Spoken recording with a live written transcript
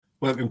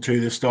Welcome to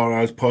the Star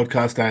Hours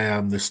podcast. I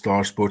am the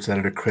Star Sports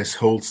editor, Chris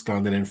Holt,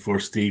 standing in for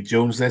Steve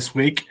Jones this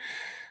week.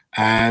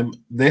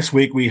 This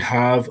week we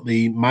have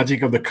the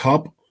Magic of the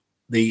Cup,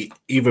 the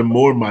even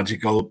more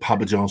magical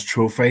Papa John's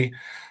Trophy,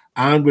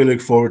 and we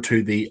look forward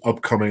to the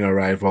upcoming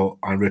arrival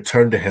and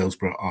return to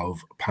Hillsborough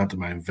of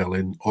pantomime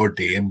villain or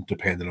dame,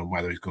 depending on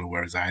whether he's going to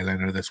wear his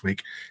eyeliner this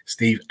week,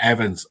 Steve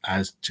Evans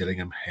as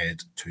Gillingham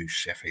head to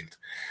Sheffield.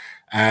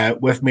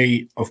 With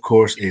me, of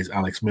course, is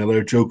Alex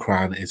Miller. Joe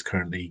Cran is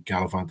currently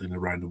gallivanting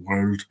around the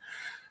world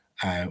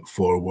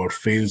for what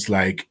feels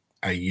like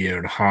a year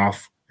and a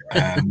half.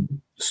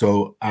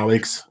 So,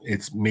 Alex,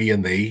 it's me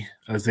and thee,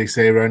 as they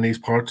say around these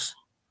parts.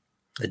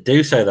 They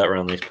do say that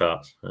around these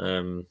parts.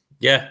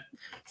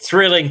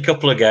 Thrilling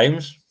couple of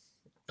games,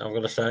 I'm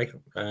going to say.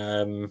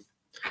 Looking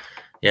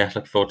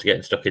forward to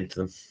getting stuck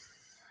into them.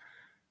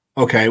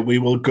 Okay, we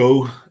will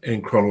go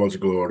in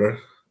chronological order.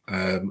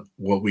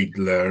 What we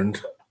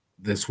learned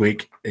this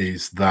week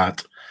is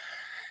that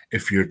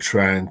if you're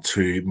trying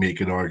to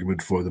make an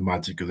argument for the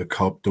Magic of the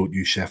Cup, don't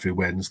use Sheffield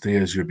Wednesday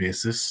as your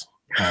basis.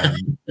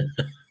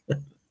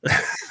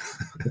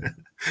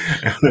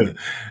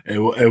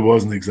 It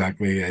wasn't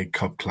exactly a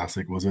cup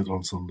classic, was it,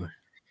 on Sunday?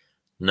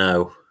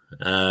 No,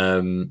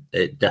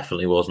 it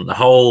definitely wasn't. The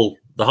whole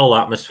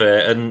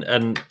atmosphere,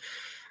 and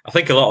I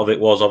think a lot of it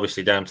was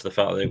obviously down to the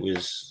fact that it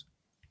was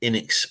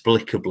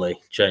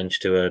inexplicably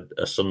changed to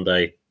a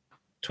Sunday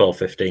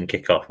 12:15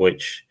 kickoff,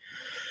 which,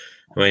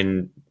 I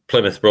mean,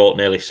 Plymouth brought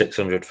nearly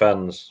 600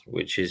 fans,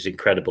 which is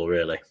incredible,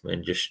 really. I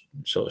mean, just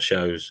sort of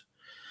shows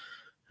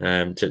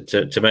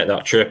to make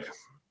that trip.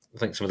 I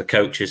think some of the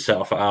coaches set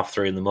off at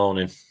 3:30 in the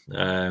morning.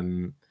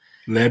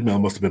 Leadmill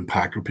must have been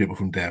packed with people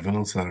from Devon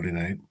on Saturday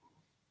night.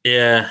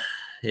 Yeah,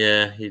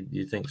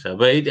 you'd think so.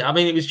 But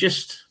it was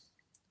just,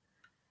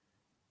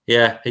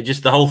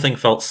 the whole thing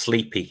felt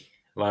sleepy.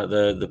 Like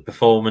the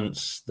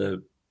performance,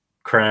 the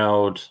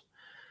crowd.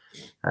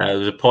 There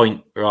was a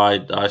point where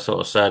I sort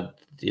of said,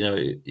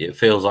 it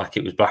feels like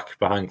it was back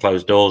behind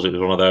closed doors. It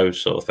was one of those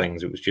sort of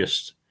things. It was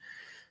just,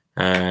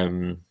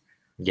 and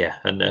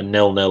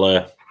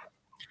 0-0,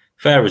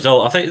 fair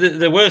result. I think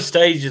there were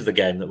stages of the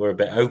game that were a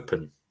bit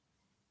open,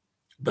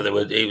 but it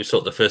was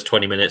sort of the first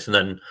 20 minutes, and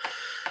then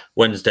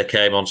Wednesday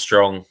came on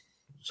strong,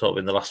 sort of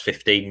in the last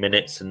 15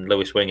 minutes, and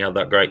Lewis Wing had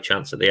that great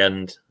chance at the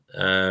end.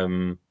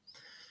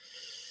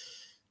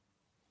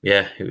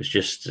 It was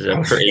just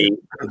pretty.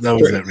 That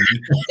was it,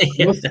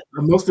 really.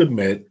 I must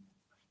admit,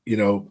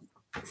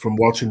 from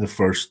watching the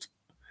first,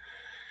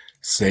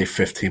 say,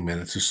 15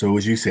 minutes or so,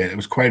 as you said, it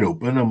was quite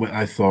open, and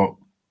I thought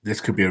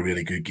this could be a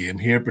really good game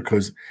here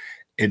because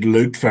it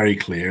looked very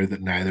clear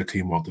that neither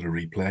team wanted a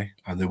replay,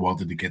 and they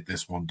wanted to get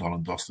this one done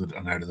and dusted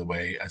and out of the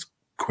way as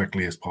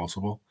quickly as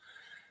possible.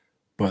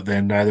 But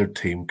then neither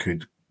team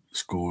could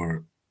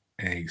score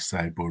a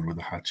sideboard with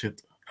a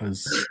hatchet.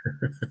 As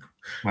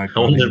I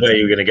wondered where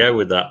you were going to go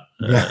with that.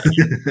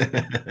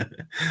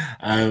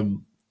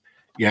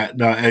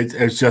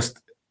 It's just,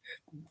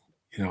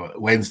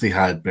 Wednesday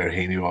had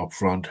Berhenio up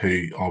front,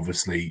 who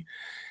obviously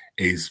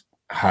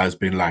has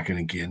been lacking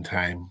in game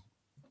time,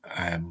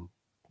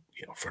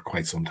 for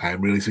quite some time,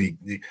 really. So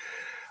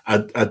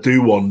I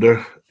do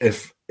wonder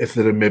if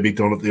they'd have maybe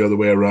done it the other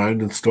way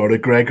around and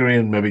started Gregory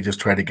and maybe just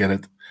try to get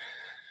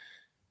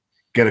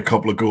a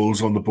couple of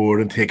goals on the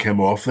board and take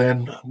him off.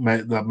 Then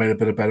that might have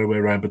been a better way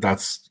around. But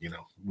that's,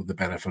 with the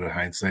benefit of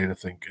hindsight, I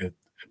think it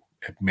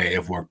may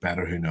have worked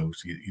better. Who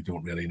knows? You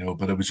don't really know.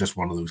 But it was just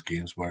one of those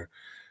games where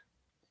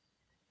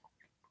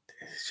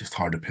it's just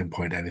hard to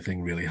pinpoint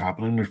anything really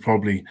happening. There's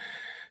probably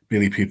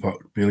Billy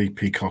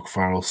Peacock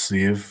Farrell's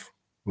save,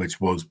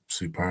 which was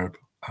superb,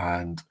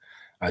 and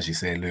as you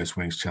say, Lewis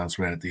Wing's chance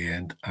right at the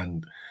end,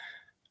 and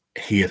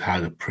he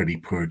had a pretty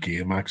poor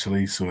game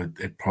actually, so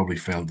it probably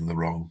fell to the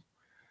wrong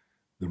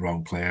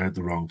player at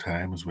the wrong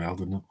time as well,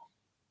 didn't it?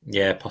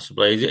 Yeah,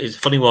 possibly. It's a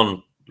funny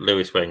one,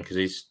 Lewis Wing, because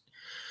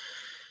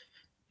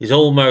he's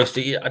almost.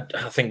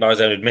 I think by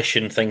his own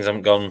admission, things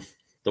haven't gone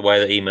the way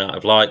that he might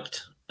have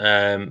liked.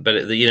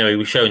 But he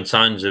was showing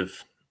signs of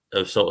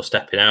sort of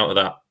stepping out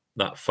of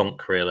that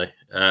funk, really.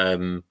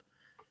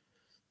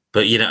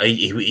 But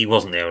he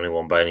wasn't the only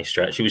one by any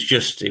stretch. It was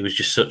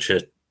just such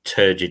a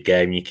turgid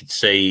game. You could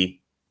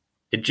see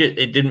it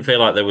didn't feel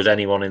like there was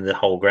anyone in the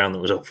whole ground that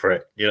was up for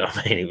it. You know what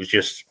I mean? It was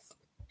just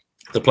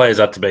the players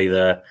had to be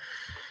there.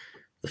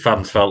 The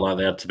fans felt like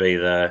they had to be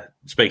there.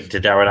 Speaking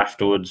to Darren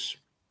afterwards,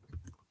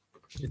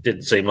 it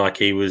didn't seem like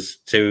he was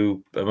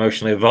too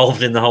emotionally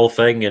involved in the whole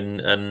thing,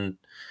 and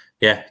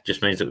it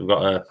just means that we've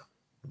got a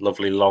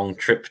lovely long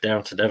trip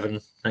down to Devon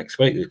next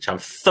week, which I'm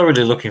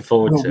thoroughly looking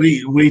forward to.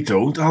 We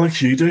don't,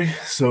 Alex, you do.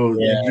 So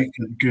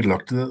good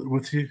luck to that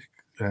with you.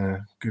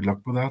 Good luck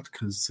with that,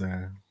 because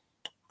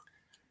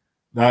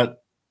that.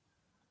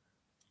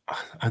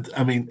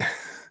 I mean,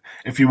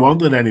 if you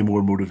wanted any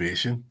more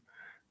motivation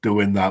to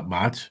win that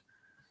match,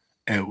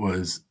 it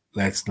was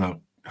let's not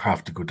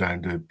have to go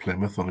down to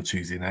Plymouth on a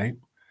Tuesday night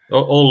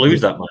or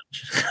lose that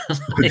match.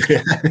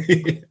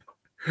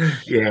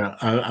 Yeah,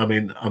 I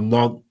mean, I'm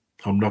not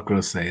going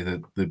to say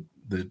that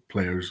the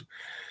players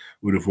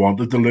would have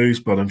wanted to lose,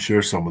 but I'm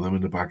sure some of them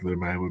in the back of their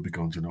mind would be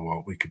going, you know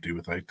what, we could do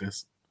without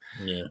this.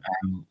 Yeah.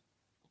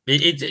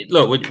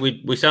 Look,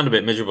 we sound a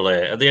bit miserable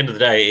here. At the end of the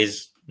day, it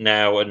is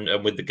now,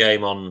 and with the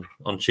game on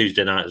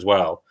Tuesday night as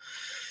well.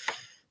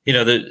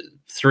 The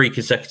 3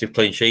 consecutive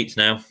clean sheets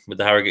now with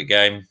the Harrogate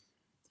game,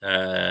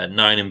 9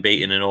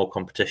 unbeaten in all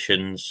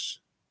competitions.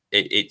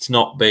 It's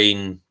not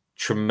been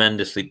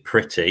tremendously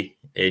pretty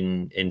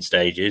in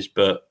stages,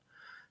 but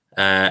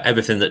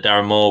everything that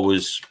Darren Moore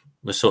was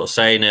sort of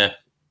saying a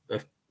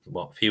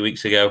few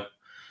weeks ago,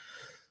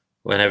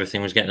 when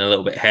everything was getting a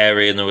little bit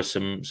hairy and there was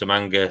some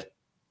anger,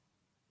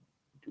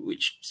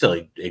 which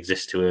still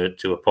exists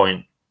to a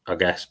point, I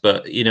guess.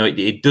 But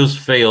it does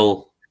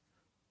feel,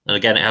 and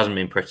again, it hasn't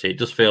been pretty. It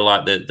does feel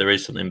like that there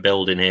is something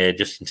building here,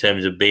 just in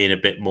terms of being a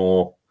bit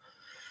more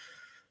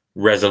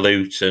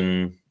resolute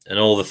and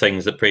all the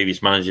things that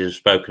previous managers have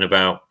spoken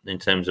about in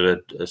terms of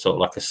a sort of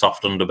like a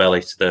soft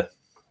underbelly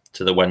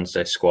to the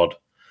Wednesday squad.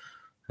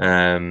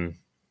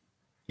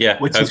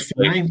 Which is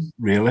fine,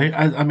 really.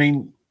 I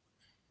mean,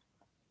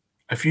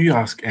 if you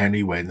ask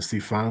any Wednesday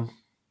fan,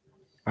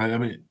 I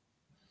mean,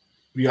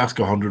 if you ask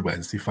 100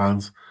 Wednesday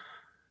fans,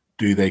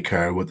 do they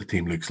care what the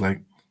team looks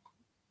like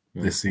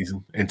this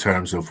season in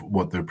terms of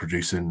what they're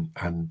producing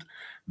and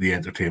the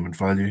entertainment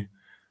value?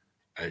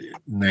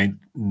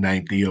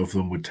 90 of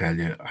them would tell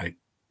you, I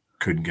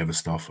couldn't give a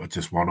stuff. I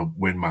just want to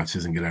win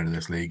matches and get out of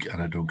this league,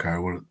 and I don't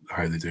care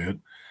how they do it.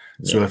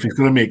 Yeah. So if he's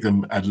going to make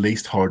them at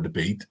least hard to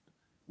beat,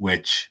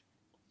 which,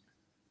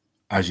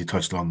 as you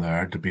touched on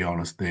there, to be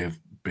honest, they've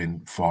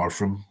been far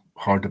from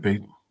hard to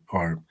beat,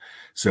 or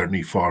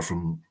certainly far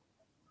from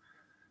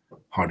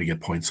hard to get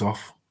points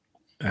off.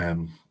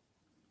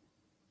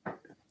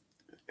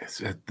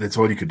 That's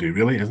all you could do,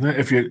 really, isn't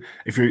it?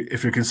 If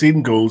you're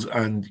conceding goals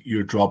and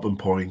you're dropping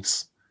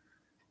points,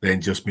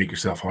 then just make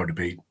yourself hard to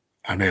beat,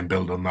 and then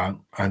build on that,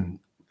 and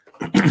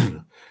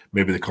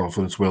maybe the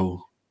confidence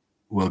will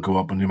go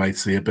up, and you might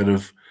see a bit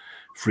of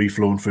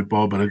free-flowing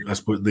football. But I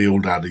suppose the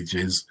old adage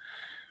is,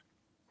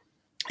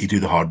 you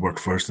do the hard work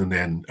first, and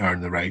then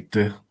earn the right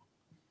to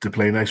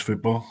play nice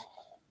football.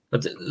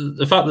 But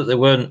the fact that they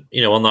weren't,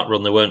 on that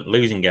run, they weren't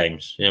losing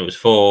games. It was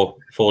four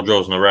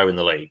draws in a row in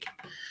the league.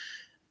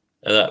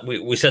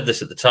 We said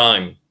this at the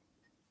time.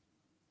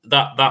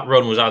 That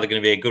run was either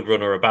going to be a good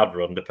run or a bad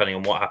run, depending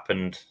on what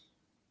happened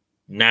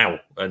now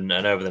and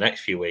over the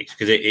next few weeks,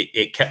 because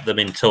it kept them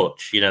in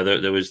touch.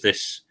 There was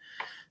this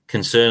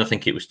concern. I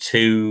think it was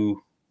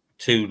two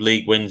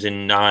league wins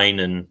in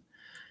 9,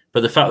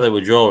 but the fact they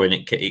were drawing,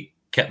 it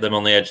kept them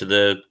on the edge of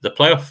the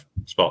playoff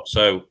spot.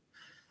 So,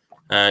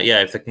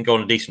 if they can go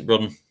on a decent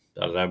run,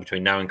 I don't know,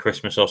 between now and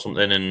Christmas or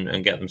something,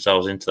 and get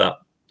themselves into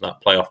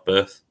that playoff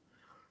berth.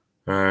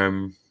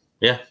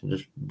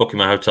 Just booking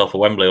my hotel for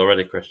Wembley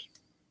already, Chris.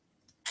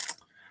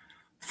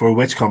 For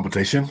which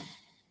competition?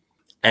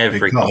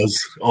 Because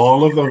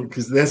all of them,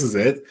 because this is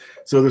it.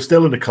 So they're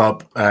still in the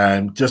cup.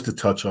 Just to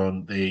touch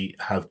on, they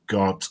have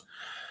got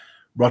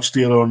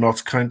Rochdale or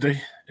Notts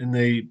County in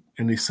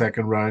the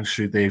second round,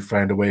 should they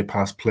find a way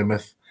past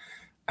Plymouth.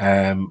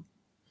 Well,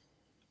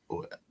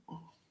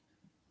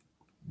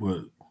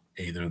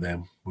 either of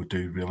them would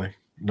do, really.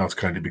 Notts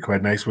County would be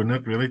quite nice, wouldn't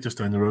it, really, just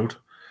down the road?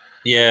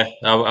 Yeah,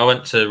 I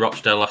went to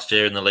Rochdale last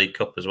year in the League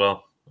Cup as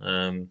well.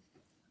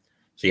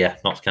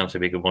 Notts County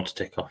would be a good one to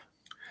tick off.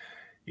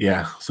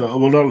 Yeah, so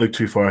we'll not look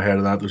too far ahead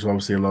of that. There's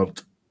obviously a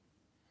lot.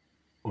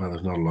 Well,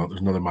 there's not a lot.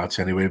 There's another match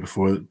anyway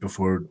before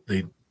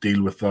they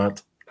deal with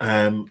that.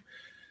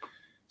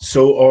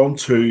 So on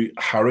to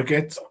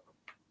Harrogate,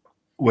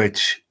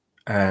 which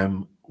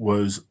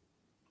was,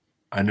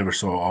 I never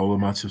saw all the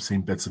match. I've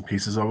seen bits and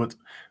pieces of it,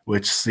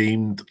 which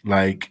seemed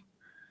like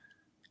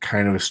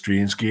kind of a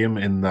strange game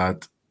in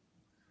that,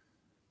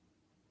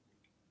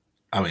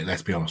 I mean,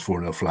 let's be honest,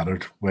 4-0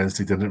 flattered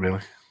Wednesday, didn't it,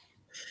 really?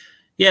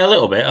 Yeah, a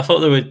little bit. I thought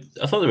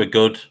they were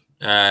good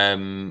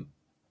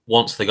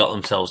once they got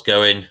themselves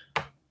going.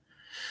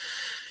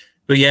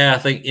 But yeah, I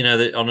think,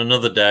 that on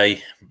another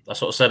day, I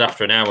sort of said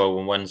after an hour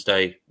when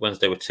Wednesday were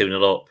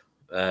 2-0 up,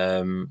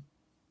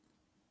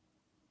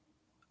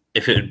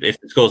 if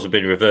the scores had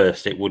been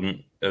reversed, it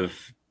wouldn't have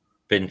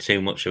been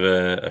too much of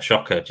a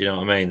shocker. Do you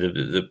know what I mean?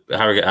 The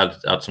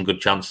Harrogate had some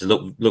good chances.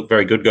 Looked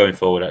very good going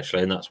forward,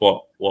 actually, and that's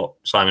what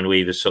Simon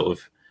Weaver's sort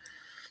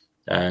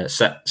of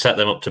set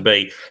them up to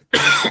be.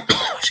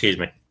 Excuse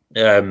me.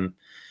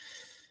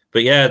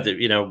 But yeah,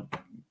 Joe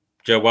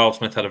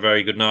Wildsmith had a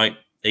very good night.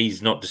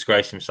 He's not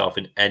disgraced himself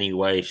in any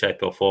way,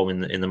 shape, or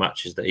form in the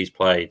matches that he's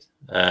played,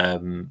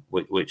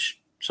 which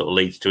sort of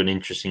leads to an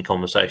interesting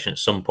conversation at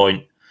some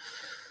point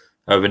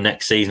over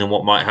next season and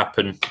what might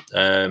happen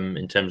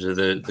in terms of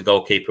the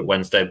goalkeeper at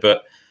Wednesday.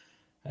 But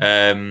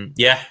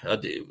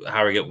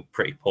Harrogate were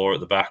pretty poor at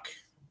the back,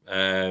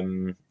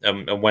 and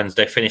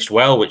Wednesday finished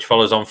well, which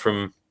follows on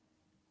from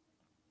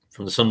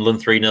the Sunderland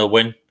 3-0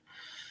 win.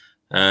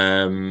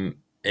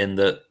 In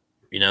that,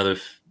 they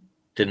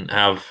didn't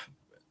have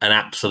an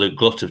absolute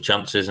glut of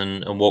chances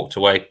and walked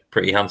away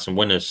pretty handsome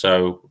winners.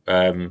 So,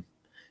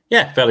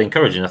 fairly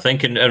encouraging, I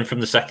think. And from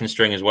the second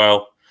string as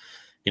well,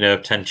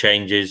 10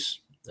 changes.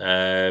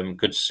 Good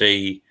to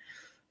see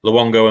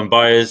Luongo and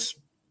Byers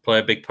play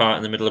a big part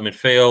in the middle of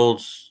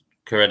midfield.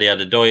 Kuredi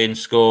Adedoyin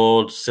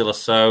scored.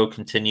 Silaso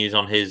continues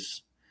on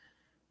his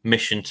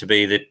mission to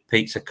be the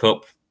Pizza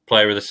Cup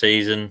player of the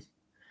season.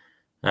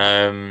 What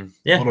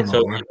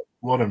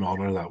an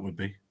honour that would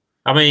be.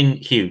 I mean,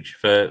 huge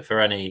for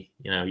any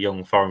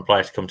young foreign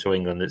player to come to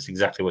England. It's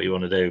exactly what you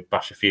want to do.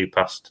 Bash a few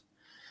past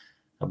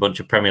a bunch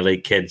of Premier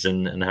League kids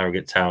and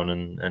Harrogate Town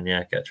and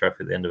get a trophy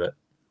at the end of it.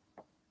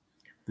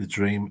 The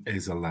dream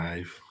is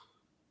alive.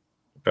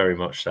 Very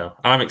much so.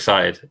 I'm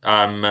excited.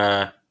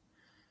 I'm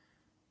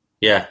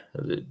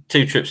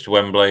 2 trips to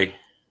Wembley.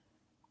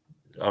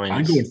 I mean,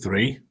 I'm going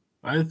 3.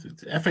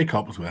 FA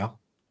Cup as well.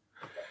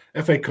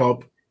 FA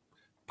Cup,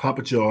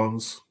 Papa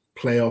John's,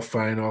 playoff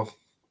final.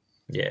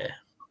 Yeah.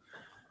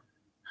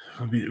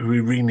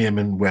 We're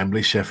renaming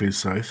Wembley Sheffield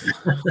South.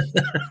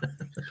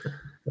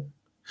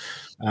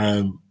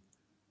 As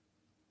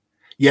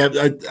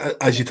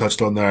you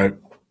touched on there,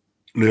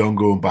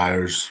 Luongo and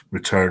Byers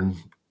return.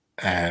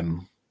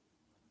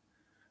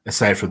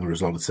 Aside from the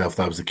result itself,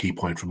 that was the key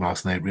point from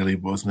last night, really,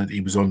 wasn't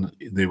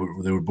it? They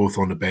were both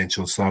on the bench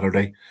on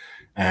Saturday.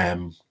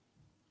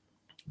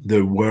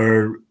 There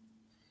were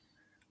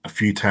a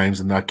few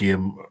times in that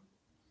game,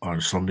 or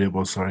Sunday it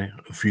was, sorry,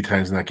 a few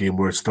times in that game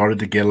where it started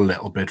to get a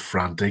little bit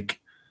frantic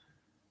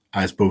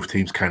as both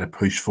teams kind of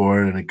pushed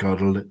forward, and it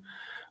got I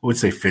would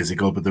say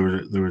physical, but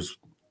there was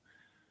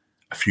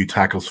a few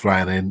tackles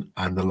flying in,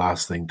 and the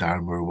last thing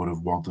Darren Moore would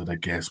have wanted, I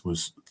guess,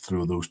 was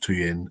throw those 2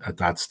 in at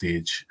that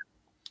stage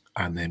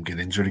and then get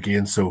injured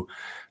again. So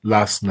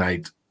last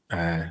night,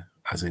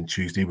 as in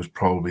Tuesday, was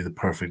probably the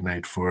perfect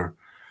night for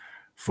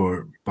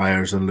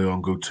Byers and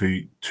Luongo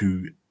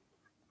to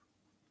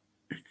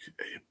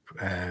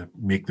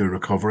make their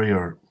recovery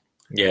or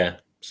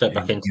step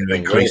back into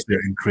increase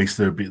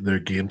their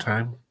game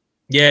time.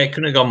 Yeah, it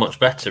couldn't have gone much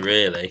better,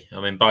 really.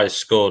 I mean, Byers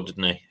scored,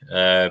 didn't he?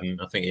 I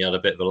think he had a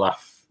bit of a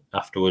laugh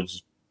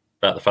afterwards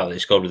about the fact that he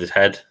scored with his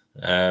head.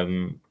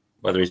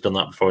 Whether he's done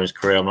that before in his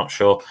career, I'm not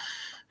sure.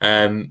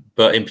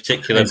 But in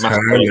particular, his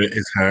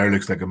hair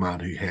looks like a man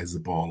who heads the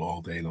ball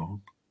all day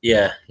long.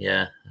 Yeah.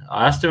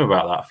 I asked him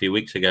about that a few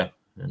weeks ago,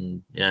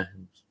 and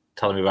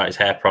telling me about his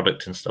hair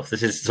product and stuff.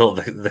 This is sort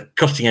of the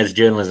cutting edge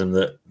journalism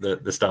that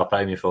the Star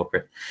pay me for,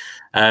 Chris.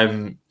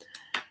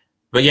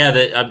 But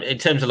in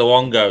terms of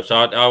Luongo, so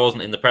I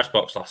wasn't in the press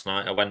box last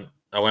night. I went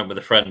with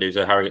a friend who's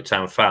a Harrogate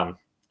Town fan,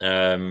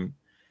 and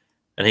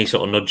he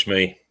sort of nudged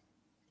me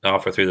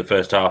halfway through the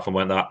first half and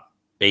went that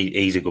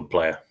he's a good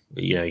player.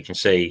 You can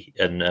see,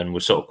 and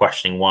was sort of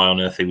questioning why on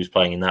earth he was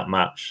playing in that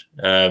match.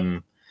 I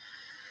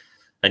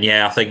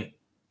think,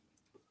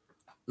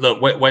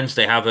 look,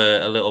 Wednesday have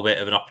a little bit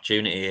of an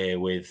opportunity here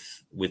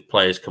with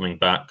players coming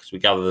back, because we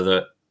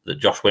gather that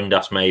Josh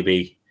Windass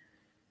maybe,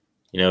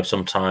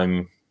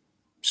 sometime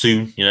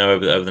soon,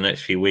 over the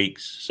next few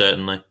weeks,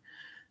 certainly.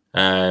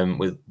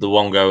 With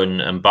Luongo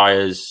and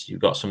Byers,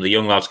 you've got some of the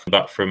young lads come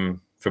back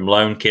from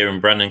loan.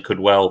 Kieran Brennan could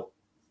well,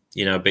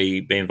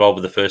 be involved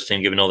with the first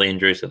team, given all the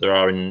injuries that there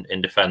are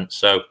in defence.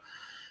 So,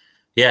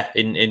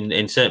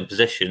 in certain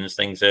positions,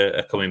 things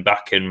are coming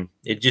back, and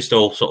it just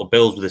all sort of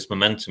builds with this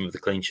momentum of the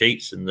clean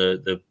sheets and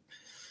the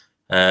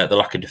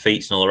lack of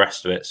defeats and all the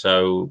rest of it.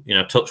 So,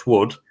 touch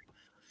wood,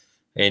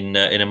 in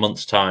a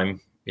month's time,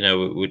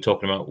 we're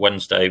talking about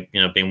Wednesday,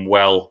 being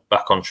well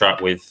back on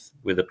track with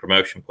a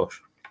promotion push.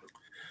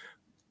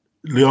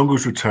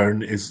 Luongo's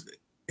return is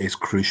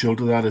crucial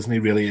to that, isn't he?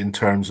 Really, in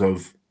terms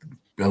of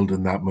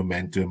building that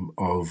momentum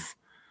of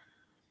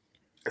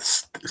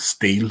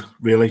steel,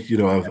 really,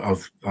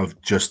 of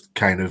just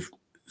kind of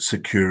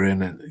securing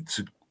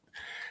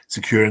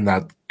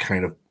that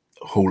kind of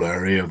whole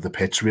area of the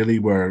pitch, really,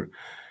 where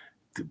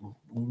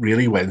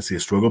really Wednesday a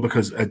struggle,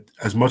 because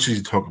as much as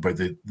you talk about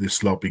the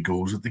sloppy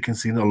goals that they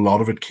conceded, a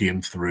lot of it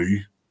came through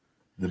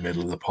the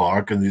middle of the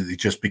park, and they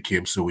just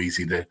became so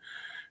easy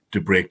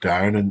to break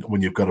down. And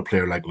when you've got a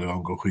player like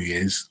Luongo who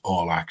is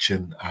all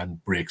action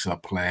and breaks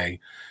up play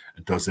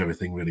and does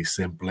everything really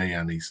simply,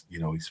 and he's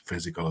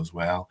physical as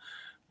well,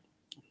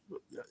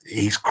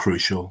 he's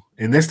crucial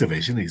in this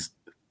division. He's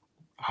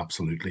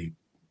absolutely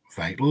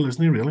vital,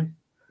 isn't he? Really?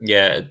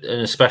 Yeah,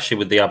 and especially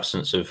with the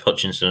absence of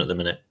Hutchinson at the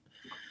minute,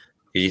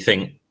 because you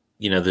think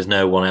there's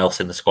no one else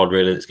in the squad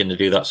really that's going to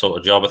do that sort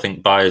of job. I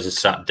think Byers has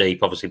sat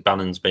deep. Obviously,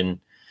 Bannon's been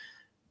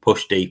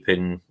pushed deep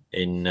in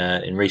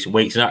recent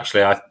weeks, and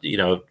actually,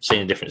 I've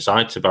seen a different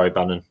side to Barry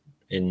Bannon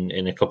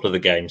in a couple of the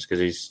games,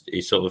 because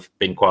he's sort of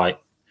been quite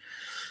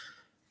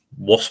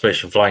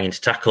waspish and flying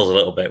into tackles a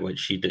little bit,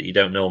 which you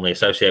don't normally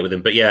associate with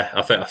him. But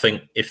I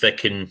think if they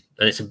can,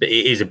 and it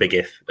is a big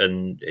if,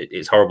 and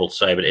it's horrible to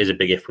say, but it is a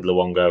big if with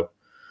Luongo.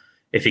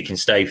 If he can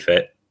stay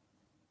fit,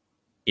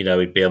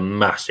 he'd be a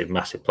massive,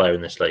 massive player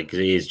in this league, because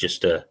he is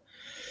just an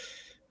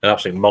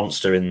absolute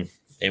monster in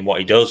what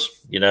he does.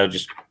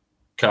 Just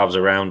carves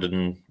around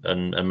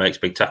and makes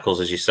big tackles,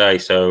 as you say.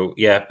 So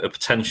a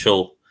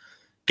potential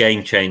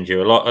game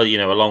changer. A lot,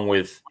 along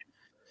with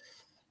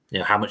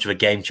how much of a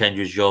game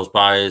changer is Jules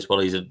Byers? Well,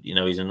 he's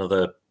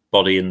another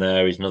body in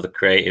there. He's another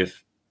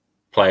creative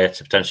player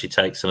to potentially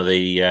take some of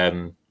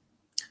the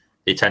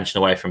attention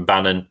away from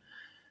Bannon.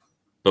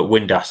 But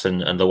Windass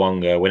and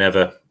Luongo,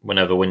 whenever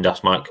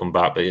Windass might come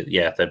back, but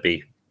yeah, there'd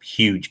be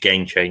huge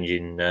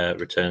game-changing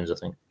returns, I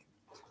think.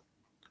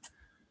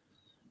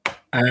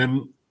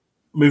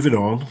 Moving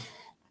on.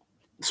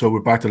 So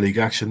we're back to league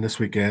action this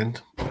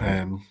weekend.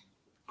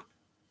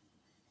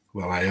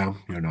 Well, I am.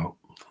 You're not.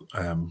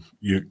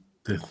 The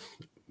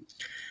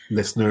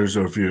listeners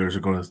or viewers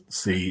are going to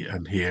see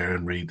and hear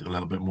and read a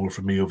little bit more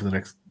from me over the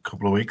next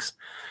couple of weeks.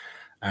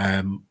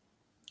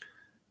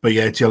 But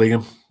yeah,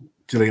 Gillingham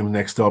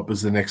next up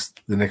is the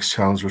next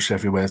challenge for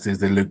Sheffield Wednesday.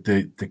 They look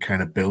to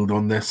kind of build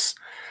on this.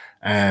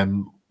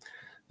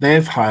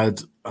 They've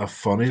had a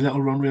funny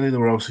little run, really. They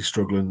were obviously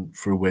struggling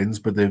for wins,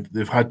 but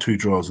they've had 2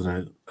 draws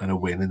and a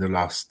win in their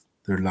last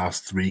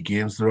 3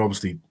 games. They're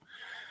obviously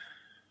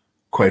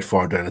quite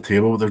far down the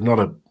table, but there's not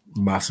a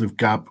massive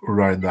gap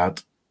around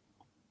that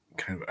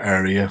kind of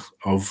area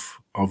of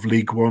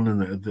League One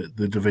and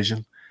the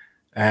division.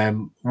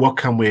 What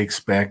can we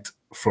expect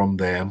from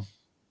them?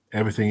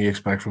 Everything you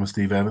expect from a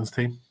Steve Evans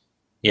team?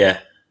 Yeah,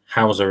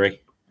 housery.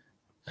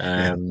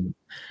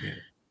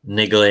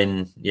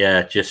 Niggling,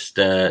 just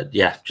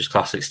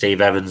classic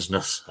Steve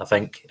Evans-ness, I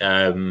think.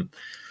 I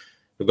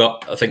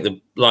think they're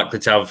likely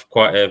to have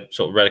quite a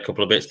sort of read a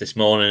couple of bits this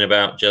morning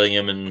about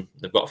Gillingham, and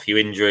they've got a few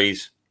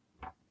injuries.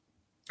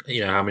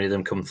 How many of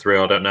them come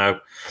through, I don't know,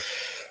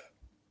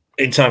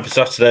 in time for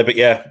Saturday. But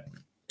yeah,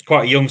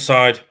 quite a young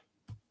side,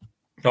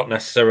 not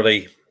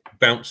necessarily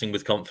bouncing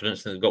with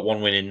confidence. They've got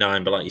 1 win in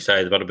 9, but like you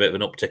say, they've had a bit of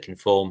an uptick in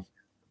form.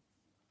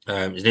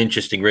 It's an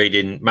interesting read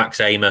in Max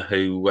Amer,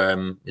 who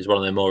is one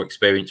of their more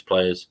experienced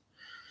players.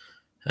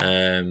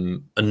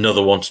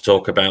 Another one to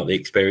talk about the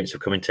experience of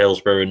coming to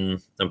Hillsborough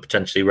and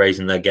potentially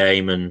raising their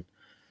game. And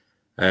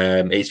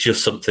it's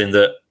just something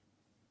that,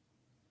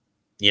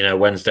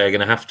 Wednesday are going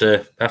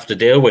to have to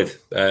deal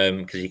with,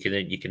 because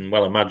you can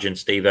well imagine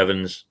Steve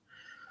Evans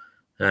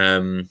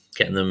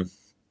getting them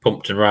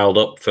pumped and riled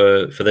up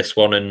for this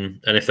one.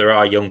 And if there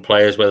are young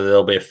players, whether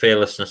there'll be a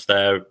fearlessness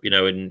there,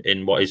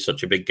 in what is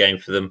such a big game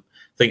for them.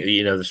 I think,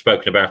 they've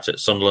spoken about it at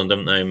Sunderland,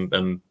 haven't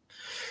they?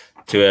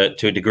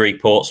 To a degree,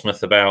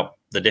 Portsmouth, about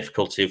the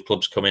difficulty of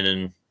clubs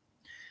coming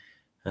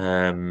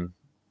and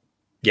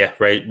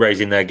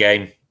raising their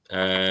game.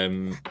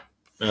 And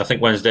I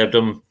think Wednesday have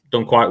done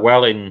quite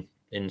well in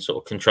sort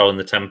of controlling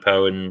the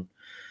tempo and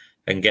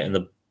getting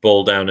the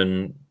ball down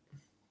and,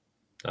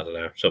 I don't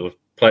know, sort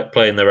of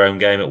playing their own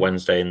game at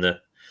Wednesday in the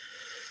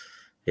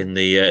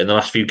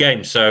last few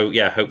games. So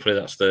yeah, hopefully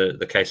that's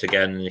the case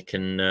again, and you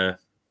can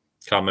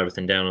calm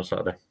everything down on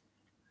Saturday.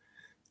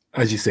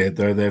 As you said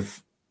there,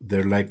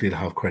 they're likely to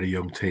have quite a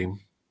young team.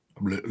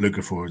 I'm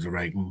looking forward to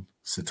writing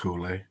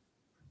Satole,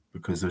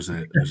 because there's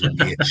an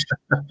H.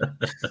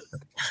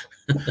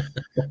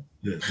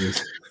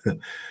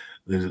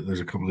 there's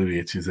a couple of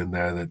H's in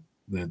there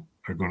that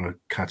are going to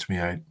catch me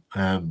out.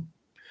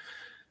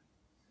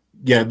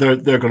 They're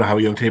going to have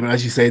a young team, and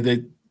as you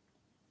say,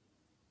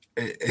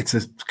 it's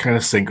a kind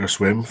of sink or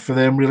swim for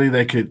them. Really,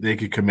 they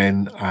could come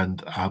in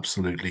and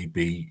absolutely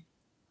be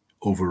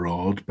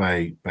overawed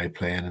by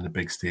playing in a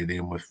big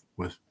stadium with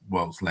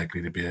what's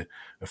likely to be a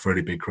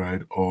fairly big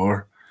crowd,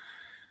 or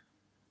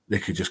they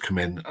could just come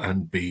in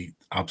and be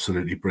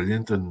absolutely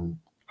brilliant. And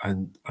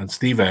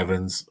Steve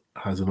Evans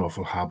has an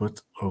awful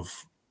habit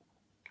of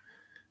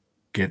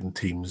getting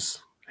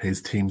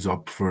his teams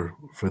up for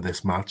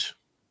this match.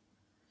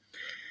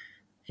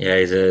 Yeah,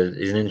 he's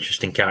an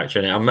interesting character,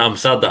 and I'm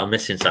sad that I'm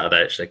missing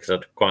Saturday, actually, because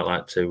I'd quite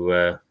like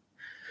to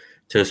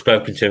have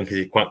spoken to him, because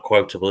he's quite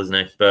quotable, isn't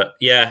he? But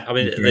yeah, I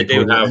mean, they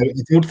do have.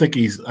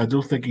 I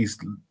don't think he's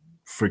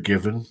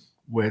forgiven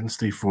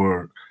Wednesday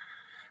for.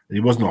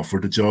 He wasn't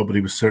offered the job, but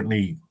he was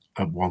certainly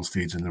at one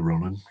stage in the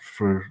running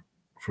for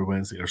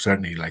Wednesday, or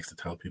certainly he likes to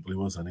tell people he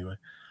was anyway.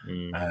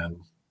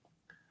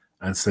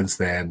 And since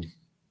then,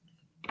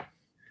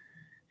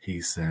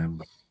 he's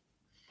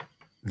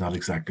not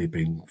exactly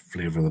been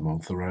flavour of the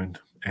month around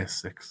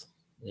S6.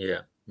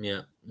 Yeah.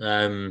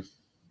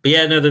 But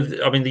yeah, no,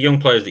 the young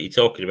players that you're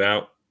talking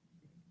about,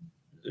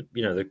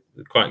 they're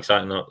quite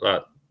exciting.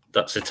 That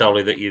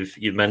Satole that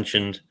you've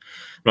mentioned.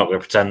 I'm not going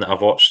to pretend that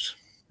I've watched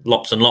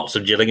lots and lots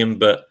of Gillingham,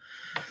 but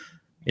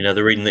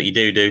the reading that you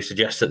do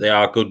suggests that they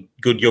are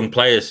good young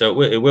players.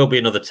 So it will be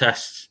another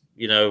test.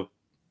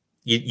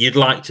 You'd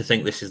like to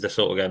think this is the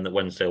sort of game that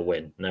Wednesday will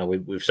win. Now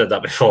we've said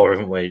that before,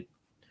 haven't we?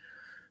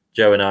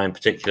 Joe and I in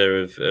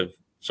particular have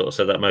sort of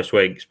said that most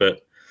weeks,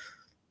 but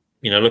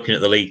looking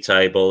at the league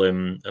table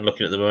and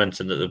looking at the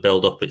momentum that they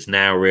build up, it's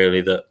now really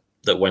that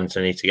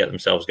Wednesday need to get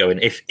themselves going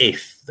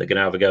if they're going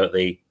to have a go at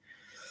the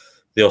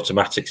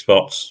automatic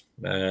spots.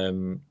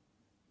 I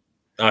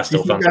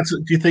still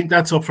do you think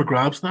that's up for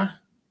grabs now?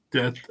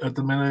 At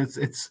the minute,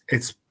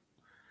 it's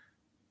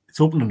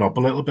opening up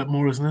a little bit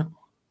more, isn't it?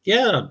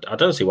 Yeah, I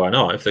don't see why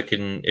not. If they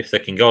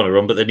can go on a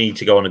run, but they need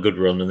to go on a good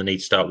run, and they need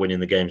to start winning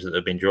the games that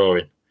they've been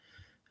drawing.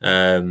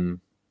 I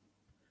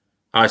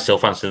still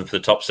fancy them for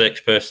the top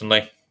 6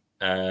 personally.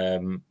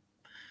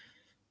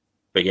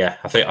 But yeah,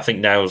 I think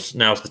now's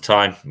the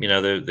time. You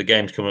know, the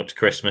game's coming up to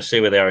Christmas.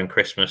 See where they are in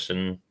Christmas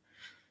and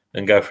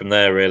go from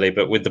there, really.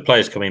 But with the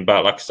players coming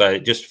back, like I say,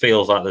 it just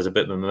feels like there's a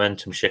bit of a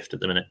momentum shift at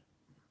the minute.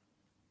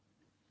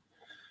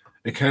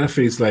 It kind of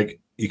feels like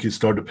you could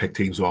start to pick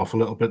teams off a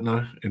little bit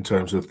now in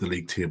terms of the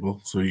league table.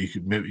 So you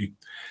could maybe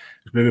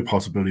a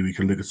possibility we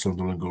could look at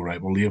Sunderland and go,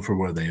 right, we'll aim for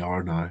where they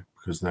are now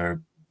because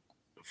they're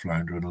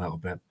floundering a little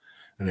bit.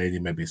 And then you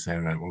maybe say,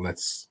 right, well,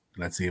 let's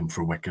aim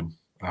for Wickham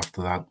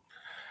after that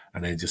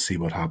and then just see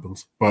what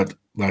happens. But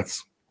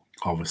that's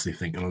obviously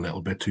thinking a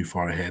little bit too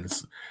far ahead.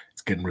 It's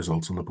getting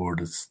results on the board.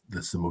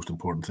 That's the most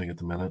important thing at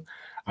the minute.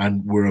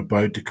 And we're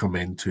about to come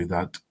into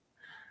that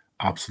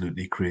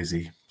absolutely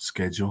crazy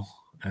schedule.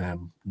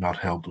 Not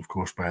helped, of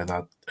course, by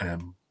that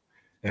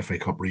FA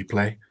Cup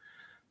replay.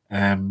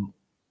 In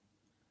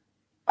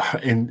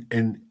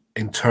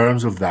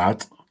terms of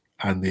that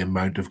and the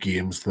amount of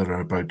games that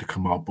are about to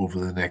come up over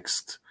the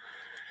next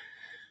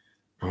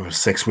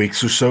 6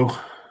 weeks or so,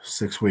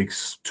 6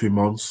 weeks, 2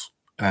 months,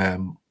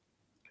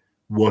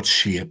 what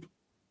shape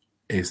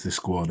is the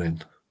squad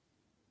in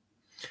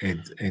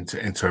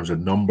terms of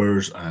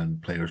numbers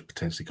and players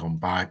potentially come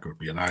back or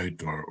being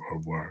out or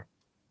where?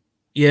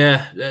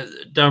 Yeah,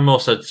 Darren Moore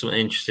said something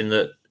interesting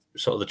that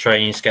sort of the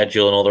training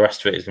schedule and all the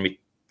rest of it is going to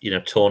be,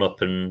 torn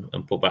up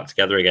and put back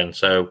together again.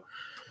 So,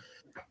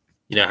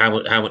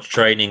 how much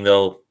training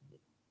they'll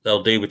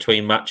do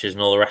between matches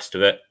and all the rest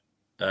of it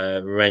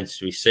remains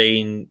to be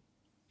seen.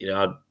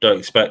 I don't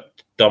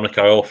expect Dominic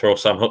Iorfa or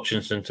Sam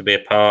Hutchinson to be a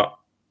part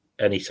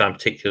anytime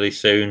particularly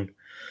soon.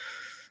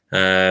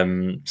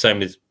 Same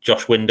with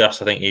Josh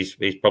Windass. I think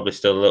he's probably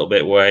still a little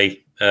bit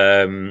away.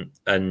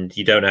 And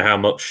you don't know how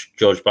much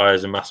George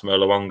Byers and Massimo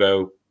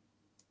Luongo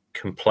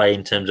can play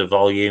in terms of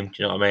volume. Do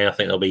you know what I mean? I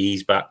think they'll be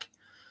eased back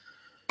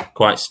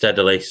quite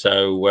steadily.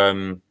 So,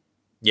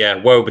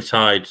 woe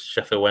betide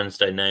Sheffield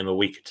Wednesday name a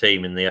weaker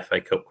team in the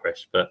FA Cup,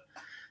 Chris. But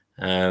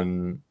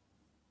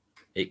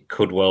it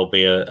could well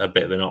be a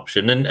bit of an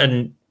option.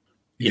 And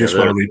you just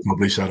want to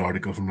republish that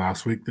article from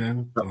last week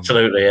then?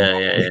 Absolutely,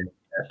 yeah.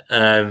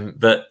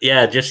 But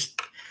yeah, just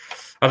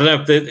I don't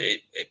know.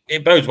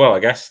 It bodes well, I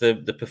guess.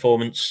 The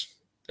performance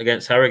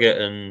against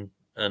Harrogate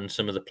and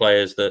some of the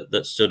players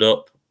that stood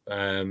up.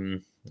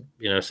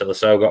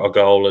 Celaso got a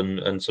goal,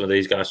 and some of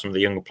these guys, some of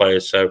the younger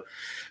players. So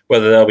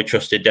whether they'll be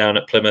trusted down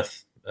at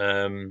Plymouth,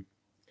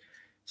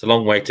 it's a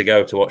long way to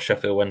go to what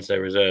Sheffield Wednesday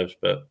reserves.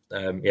 But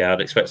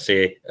I'd expect to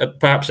see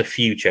perhaps a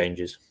few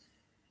changes.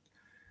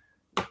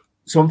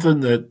 Something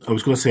that I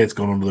was going to say it's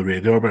gone under the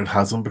radar, but it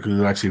hasn't because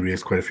it actually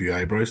raised quite a few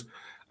eyebrows.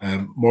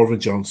 Morven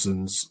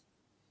Johnson's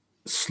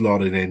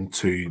slotted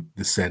into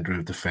the centre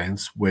of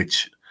defence,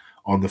 which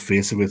on the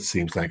face of it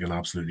seems like an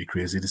absolutely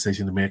crazy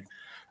decision to make.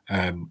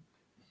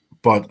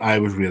 But I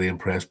was really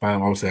impressed by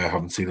him. Obviously, I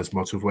haven't seen as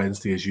much of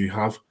Wednesday as you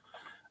have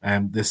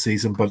this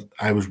season, but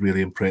I was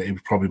really impressed. He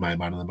was probably my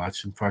man of the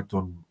match, in fact,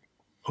 on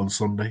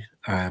Sunday.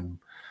 And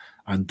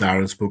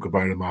Darren spoke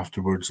about him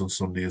afterwards on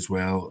Sunday as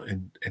well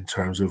in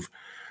terms of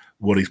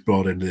what he's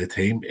brought into the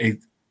team.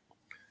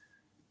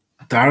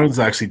 Darren's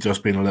actually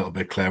just been a little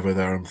bit clever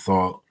there and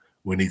thought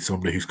we need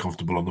somebody who's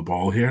comfortable on the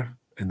ball here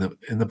in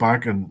the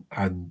back and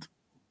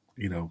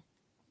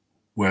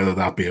whether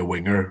that be a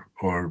winger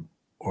or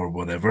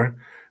whatever,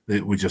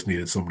 we just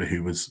needed somebody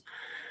who isn't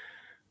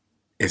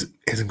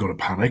going to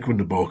panic when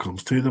the ball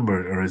comes to them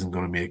or isn't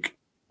going to make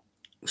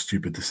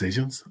stupid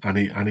decisions. And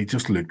he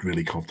just looked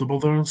really comfortable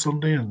there on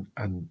Sunday and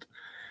I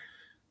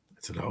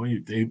don't know,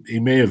 he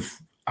may have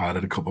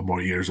added a couple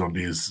more years onto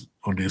his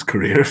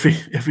career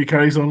if he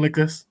carries on like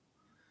this.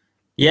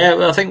 Yeah,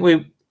 well, I think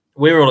we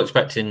were all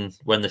expecting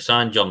when they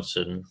signed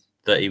Johnson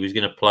that he was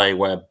going to play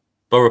where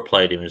Borough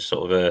played him as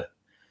sort of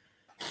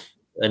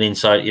an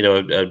inside,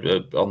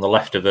 on the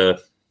left of a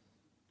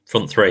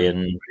front three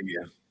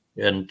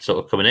and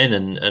sort of coming in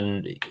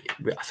and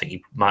I think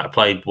he might have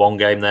played one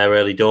game there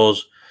early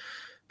doors,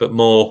 but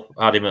Moore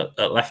had him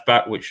at left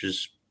back, which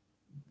was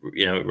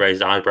it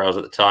raised eyebrows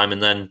at the time,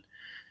 and then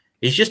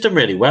he's just done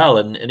really well,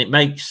 and it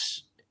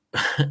makes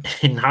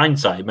in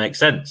hindsight it makes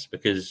sense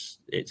because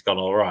it's gone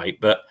all right.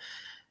 But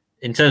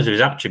in terms of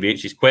his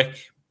attributes, he's quick.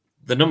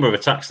 The number of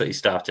attacks that he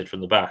started from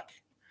the back,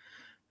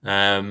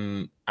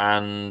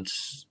 and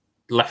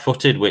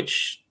left-footed,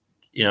 which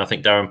I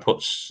think Darren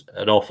puts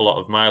an awful lot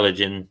of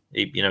mileage in.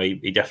 He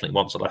definitely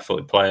wants a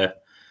left-footed player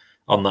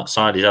on that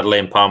side. He's had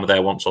Liam Palmer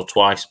there once or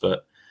twice,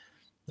 but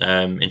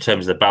in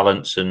terms of the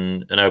balance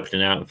and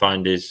opening out and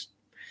find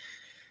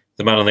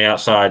the man on the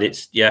outside,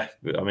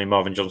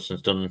 Morven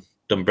Johnson's done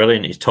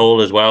brilliant. He's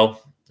tall as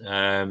well,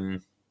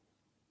 and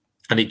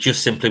it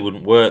just simply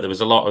wouldn't work. There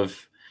was a lot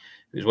of.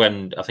 It was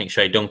when I think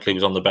Shea Dunkley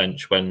was on the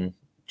bench when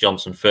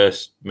Johnson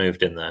first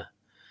moved in there,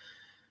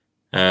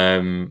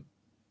 and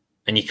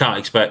you can't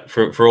expect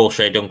for all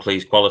Shea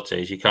Dunkley's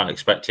qualities, you can't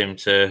expect him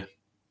to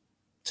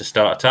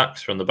start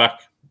attacks from the back.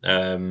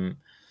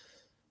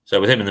 So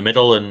with him in the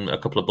middle and a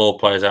couple of ball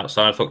players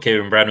outside, I thought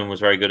Kieran Brennan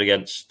was very good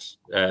against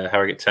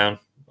Harrogate Town.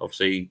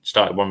 Obviously,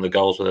 started one of the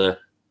goals with a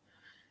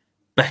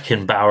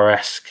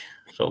Beckenbauer-esque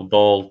sort of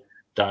ball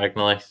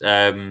diagonally.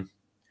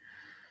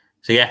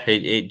 yeah,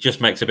 it just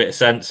makes a bit of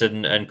sense,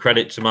 and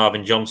credit to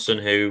Marvin Johnson,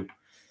 who,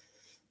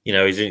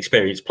 he's an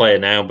experienced player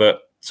now,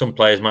 but some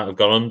players might have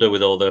gone under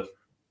with all the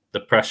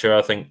pressure.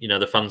 I think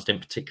the fans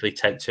didn't particularly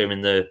take to him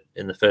in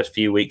the first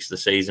few weeks of the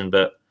season,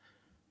 but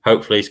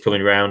hopefully he's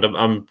coming around.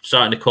 I'm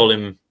starting to call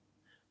him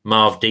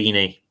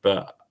Marv-Dini,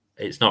 but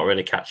it's not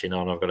really catching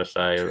on. I've got to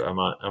say,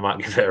 I might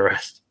give it a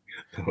rest.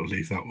 I'll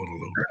leave that one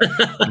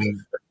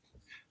alone.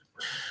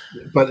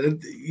 But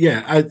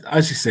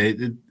as you say,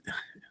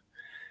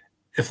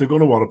 if they're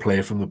going to want to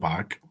play from the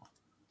back,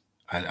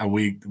 and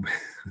we,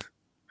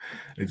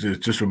 it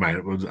just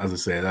reminded, as I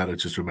say that, it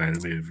just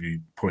reminded me of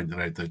you pointing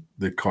out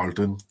that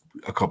Carlton,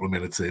 a couple of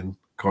minutes in,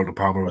 Carlton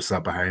Palmer was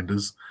sat behind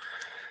us,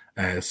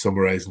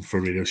 summarising for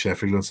Radio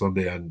Sheffield on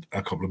Sunday, and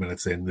a couple of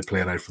minutes in, the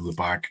playing out from the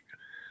back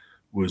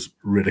was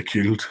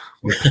ridiculed.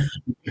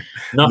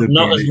 not as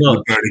much.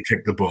 They barely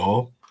kicked the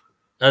ball.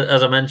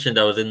 As I mentioned,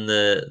 I was in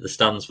the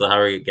stands for the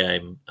Harrogate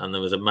game, and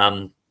there was a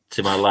man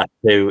to my left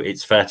who,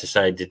 it's fair to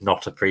say, did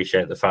not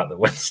appreciate the fact that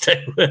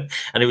Wednesday were,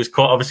 and it was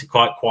obviously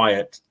quite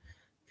quiet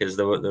because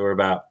there were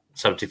about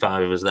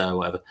 75 of us there or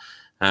whatever.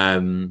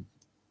 And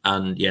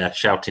yeah,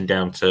 shouting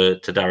down to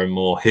Darren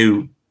Moore,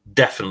 who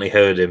definitely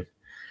heard him,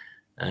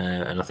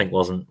 and I think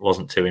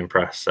wasn't too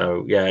impressed.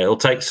 So yeah, it'll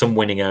take some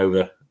winning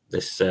over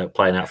this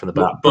playing out from the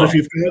back. But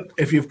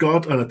if you've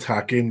got an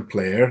attacking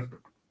player,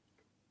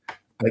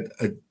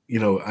 and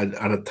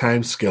at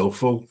times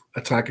skillful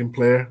attacking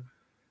player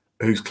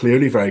who's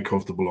clearly very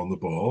comfortable on the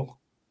ball,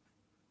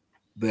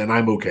 then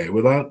I'm okay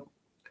with that.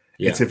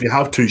 Yeah. It's if you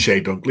have two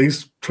Shea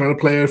Dunkleys trying to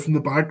play out from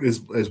the back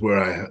is where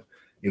I,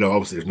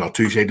 obviously there's not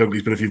two Shea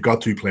Dunkleys, but if you've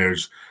got two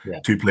players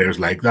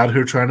like that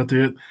who are trying to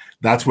do it,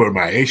 that's where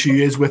my issue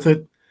is with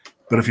it.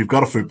 But if you've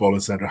got a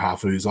footballing centre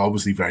half who's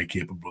obviously very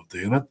capable of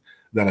doing it,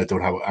 then I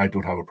don't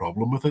have a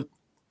problem with it.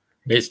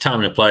 It's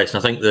time and place,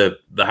 and I think the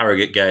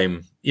Harrogate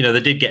game, they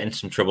did get into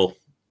some trouble.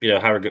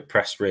 Harrogate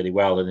pressed really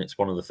well, and it's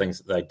one of the things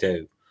that they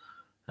do.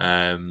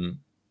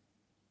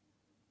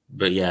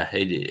 But yeah,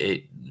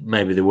 it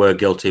maybe they were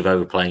guilty of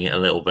overplaying it a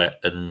little bit,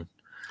 and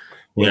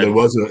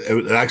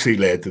it actually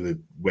led to the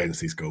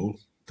Wednesday's goal.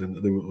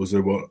 Was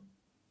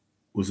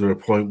there a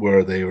point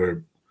where they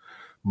were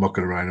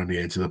mucking around on the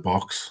edge of the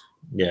box?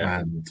 Yeah,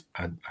 and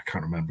I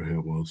can't remember who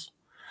it was.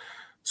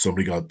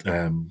 Somebody got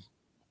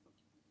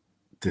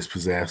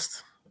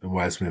dispossessed, and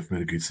Wild Smith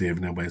made a good save,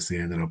 and then Wednesday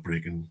ended up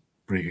breaking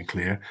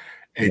clear.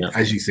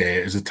 As you say,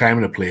 there's a time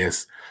and a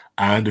place,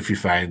 and if you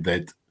find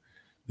that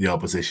the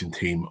opposition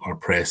team are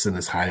pressing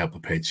as high up the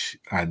pitch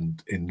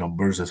and in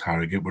numbers as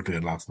Harrogate were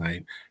doing last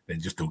night, then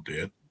just don't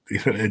do it.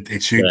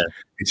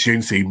 It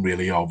shouldn't seem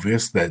really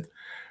obvious that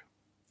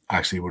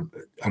actually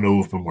I know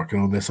we've been working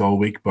on this all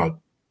week, but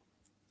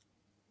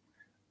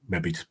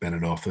maybe just bend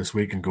it off this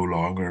week and go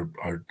long,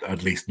 or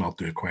at least not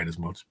do it quite as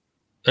much.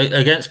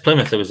 Against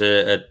Plymouth, there was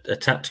a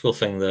tactical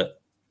thing that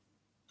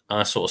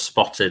I sort of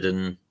spotted,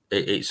 and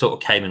it sort of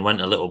came and went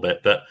a little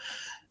bit, but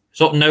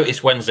sort of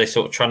noticed Wednesday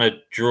sort of trying to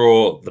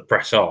draw the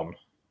press on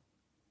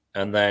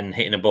and then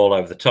hitting a ball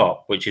over the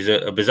top, which is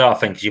a bizarre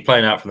thing because you're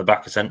playing out from the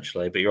back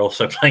essentially, but you're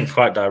also playing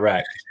quite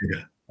direct.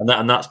 Yeah.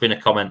 And that's been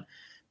a comment.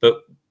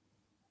 But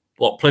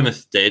what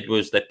Plymouth did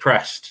was they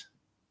pressed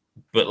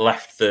but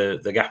left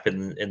the gap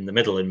in the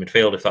middle in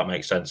midfield, if that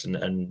makes sense,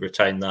 and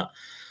retained that.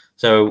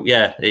 So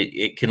yeah,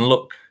 it can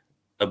look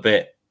a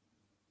bit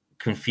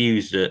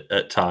confused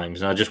at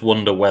times, and I just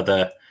wonder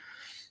whether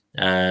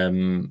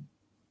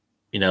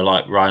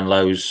like Ryan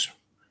Lowe's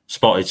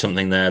spotted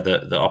something there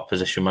that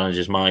opposition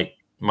managers might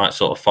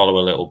sort of follow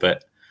a little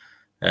bit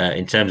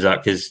in terms of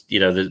that, because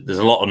there's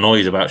a lot of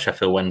noise about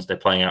Sheffield Wednesday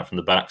playing out from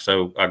the back,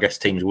 so I guess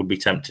teams would be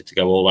tempted to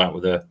go all out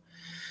with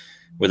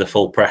a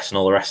full press and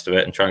all the rest of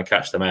it and try and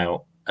catch them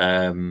out.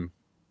 So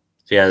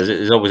yeah,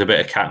 there's always a bit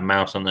of cat and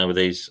mouse on there with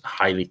these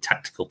highly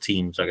tactical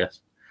teams, I guess.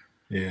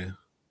 Yeah,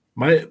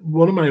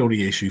 one of my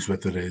only issues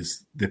with it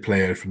is they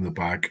play out from the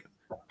back.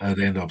 And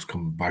it ends up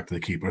coming back to the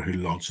keeper who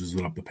launches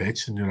it up the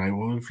pitch. And you're like,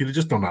 well, if you'd have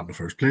just done that in the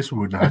first place, we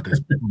wouldn't have had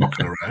this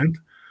mucking around.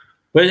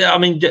 But I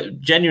mean,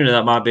 genuinely,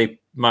 that might be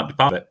part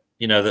of it.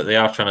 That they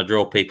are trying to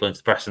draw people into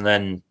the press, and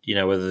then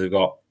whether they've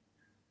got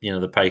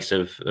the pace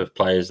of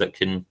players that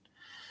can.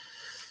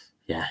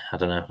 Yeah, I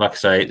don't know. Like I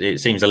say,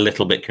 it seems a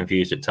little bit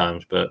confused at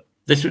times, but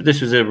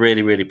this was a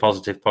really, really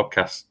positive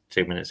podcast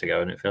 2 minutes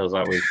ago, and it feels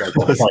like we've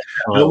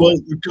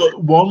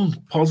got one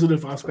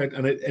positive aspect,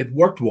 and it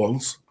worked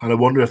once, and I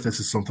wonder if this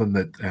is something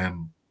that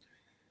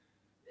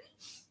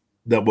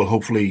that will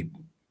hopefully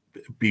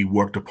be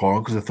worked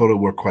upon, because I thought it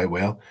worked quite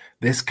well.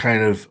 This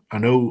kind of, I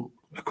know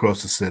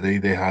across the city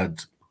they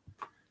had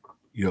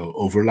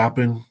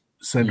overlapping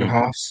centre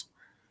halves.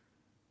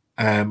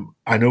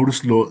 I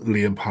noticed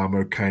Liam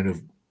Palmer kind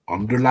of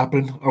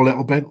underlapping a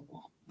little bit.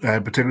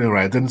 Particularly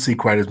I didn't see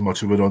quite as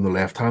much of it on the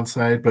left-hand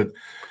side, but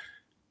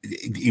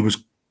he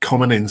was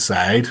coming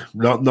inside,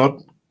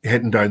 not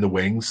hitting down the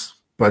wings,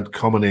 but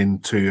coming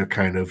into a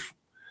kind of,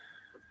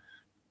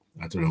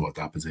 I don't know what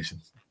that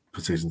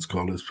position's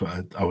called.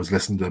 But I was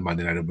listening to Man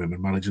United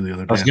Women Manager the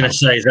other day. I was going to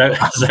say, is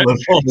that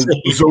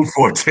Zone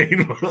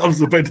 14. I was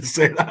about to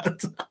say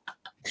that.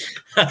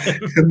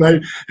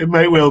 It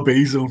might well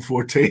be zone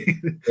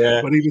 14.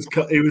 Yeah. But he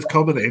was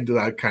coming into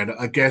that kind of,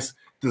 I guess,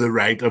 to the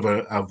right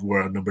of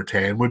where number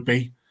 10 would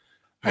be.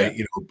 Yeah.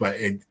 But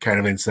it kind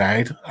of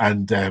inside.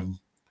 And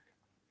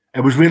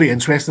it was really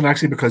interesting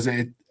actually because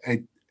it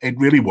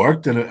really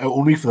worked, and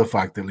only for the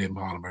fact that Liam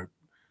Palmer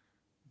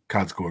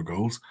can't score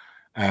goals.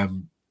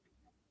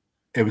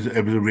 It was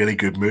a really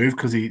good move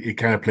because he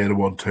kind of played a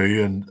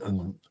 1-2 and I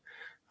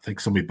think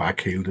somebody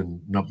backheeled and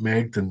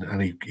nutmegged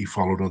and he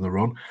followed on the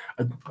run.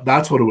 And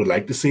that's what I would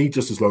like to see,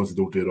 just as long as they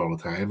don't do it all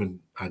the time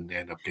and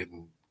end up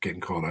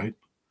getting caught out.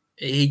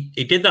 He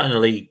did that in a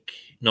League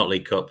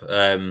Cup,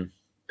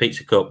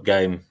 Pizza Cup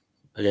game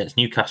against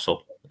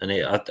Newcastle. And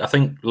I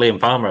think Liam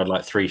Palmer had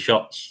like 3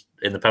 shots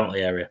in the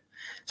penalty area.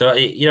 So,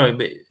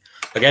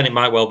 again, it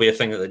might well be a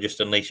thing that they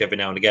just unleash every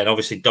now and again.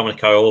 Obviously,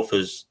 Dominic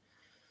Iorfa's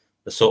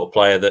the sort of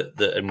player that,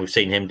 and we've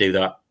seen him do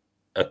that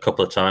a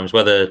couple of times,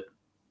 whether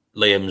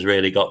Liam's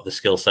really got the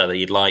skill set that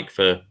you'd like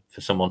for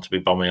someone to be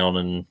bombing on.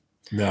 And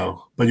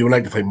no, but you would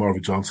like to think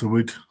Marvin Johnson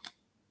would.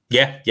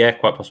 Yeah,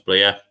 quite possibly,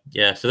 yeah.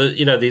 So,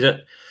 these are,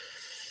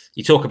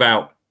 you talk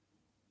about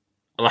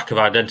a lack of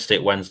identity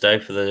at Wednesday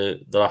for the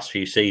last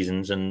few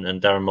seasons, and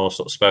Darren Moore's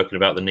sort of spoken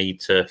about the need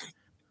to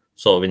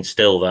sort of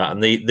instill that.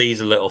 And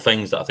these are little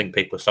things that I think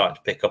people are starting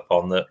to pick up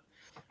on that,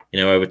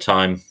 over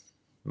time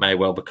may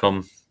well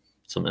become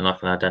something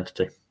like an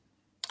identity.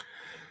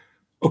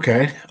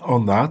 Okay,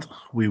 on that,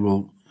 we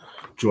will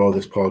draw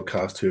this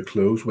podcast to a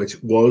close,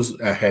 which was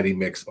a heady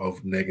mix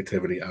of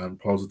negativity and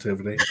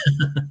positivity.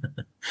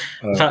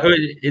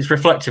 It's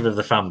reflective of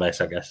the fan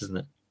base, I guess,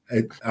 isn't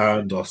it?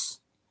 And us.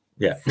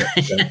 Yeah.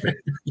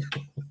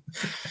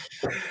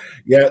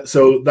 Yeah,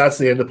 so that's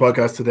the end of the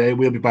podcast today.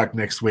 We'll be back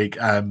next week.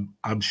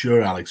 I'm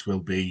sure Alex will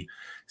be.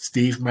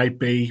 Steve might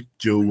be.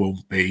 Joe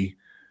won't be.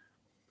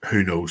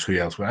 Who knows who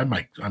else? I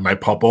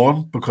might pop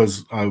on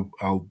because I've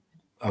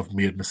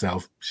made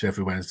myself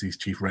Sheffield Wednesday's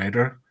chief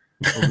writer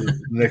over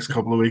the next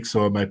couple of weeks,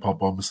 so I might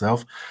pop on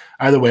myself.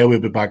 Either way, we'll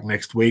be back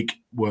next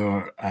week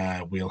where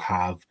we'll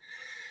have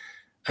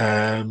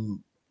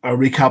a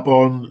recap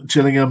on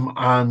Gillingham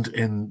and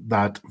in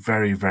that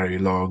very, very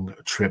long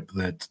trip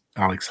that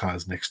Alex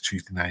has next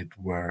Tuesday night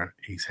where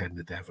he's heading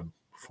to Devon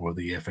for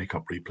the FA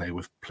Cup replay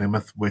with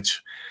Plymouth,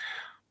 which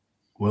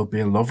will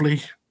be a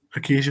lovely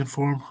occasion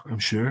for him, I'm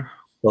sure.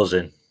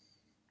 Buzzing.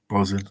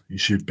 You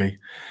should be.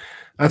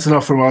 That's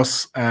enough from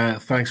us.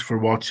 Thanks for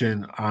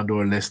watching and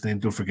or listening.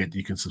 Don't forget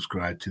you can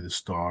subscribe to The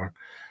Star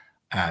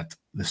at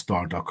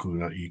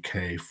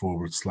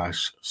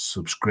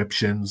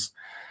thestar.co.uk/subscriptions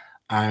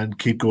and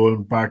keep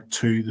going back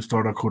to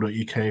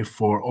thestar.co.uk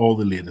for all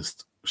the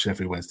latest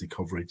Sheffield Wednesday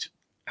coverage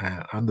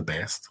and the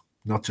best,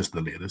 not just the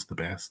latest, the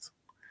best.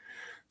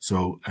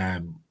 So,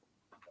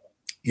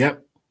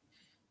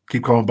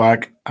 keep coming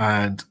back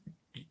and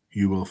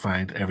you will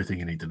find everything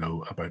you need to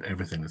know about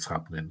everything that's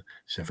happening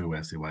Sheffield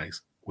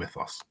Wednesday-wise with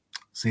us.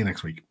 See you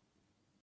next week.